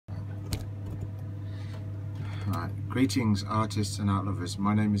Greetings artists and art lovers,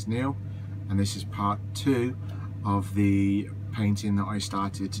 my name is Neil and this is part 2 of the painting that I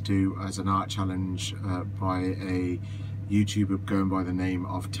started to do as an art challenge by a YouTuber going by the name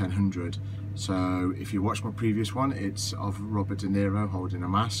of 1000. So if you watched my previous one, it's of Robert De Niro holding a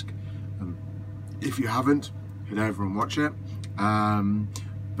mask. If you haven't, head over and watch it.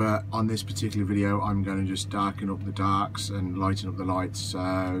 But on this particular video I'm going to just darken up the darks and lighten up the lights.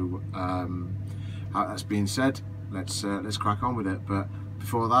 So that's being said, let's crack on with it. But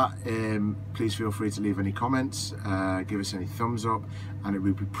before that, please feel free to leave any comments, give us any thumbs up, and it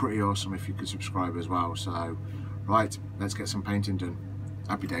would be pretty awesome if you could subscribe as well. So right, let's get some painting done.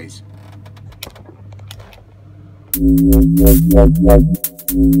 Happy days.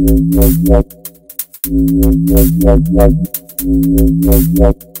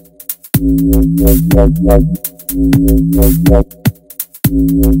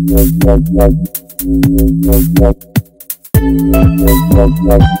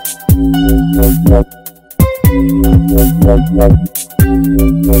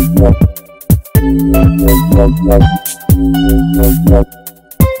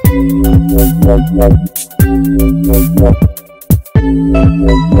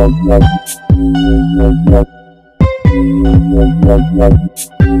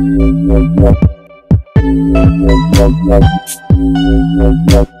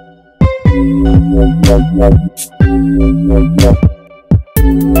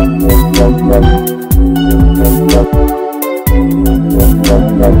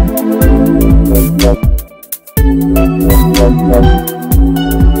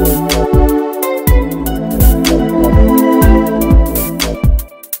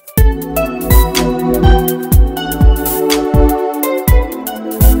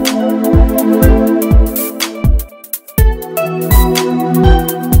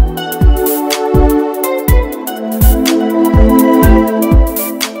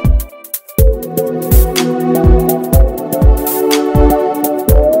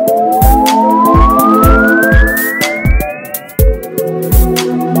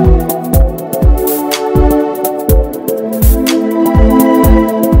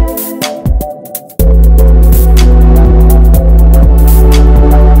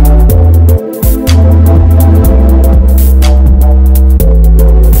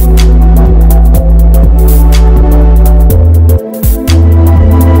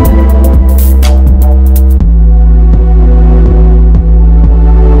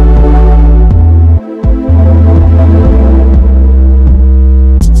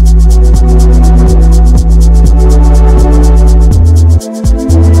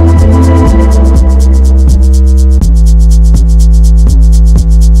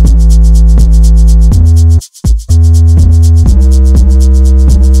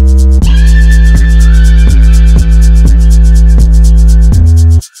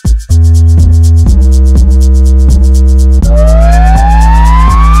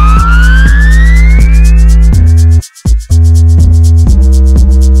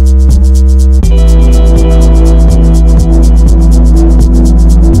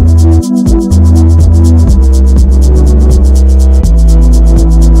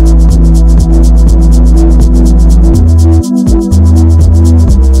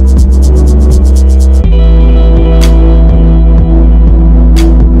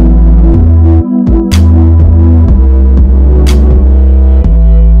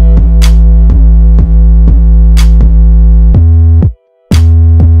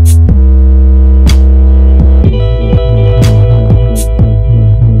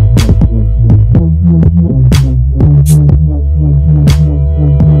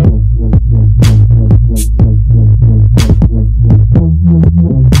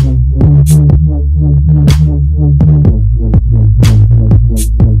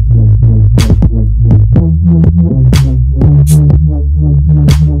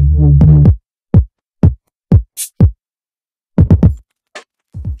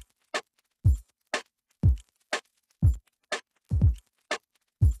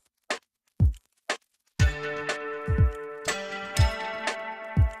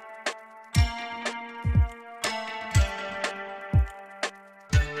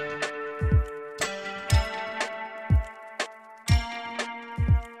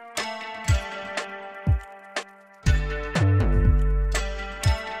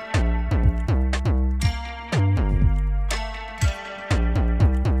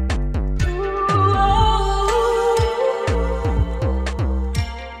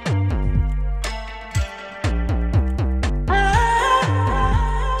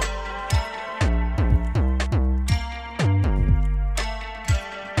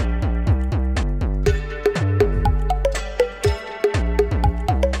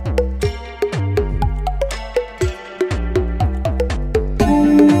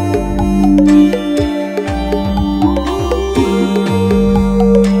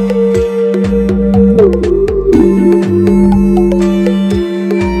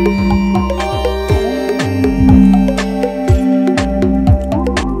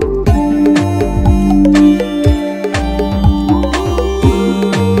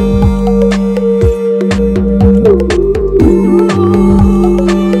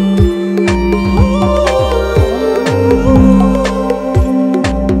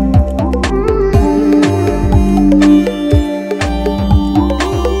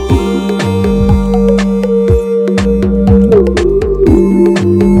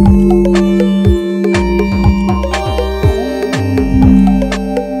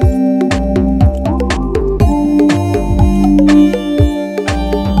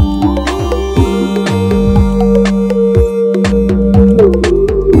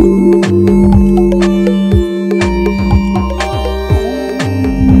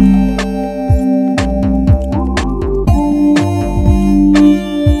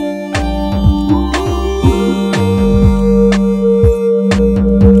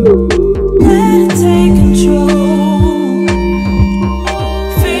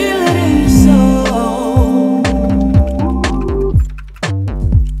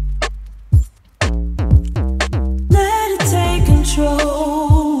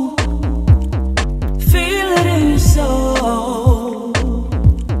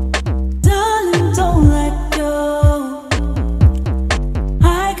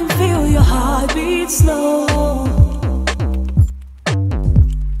 heart beats slow.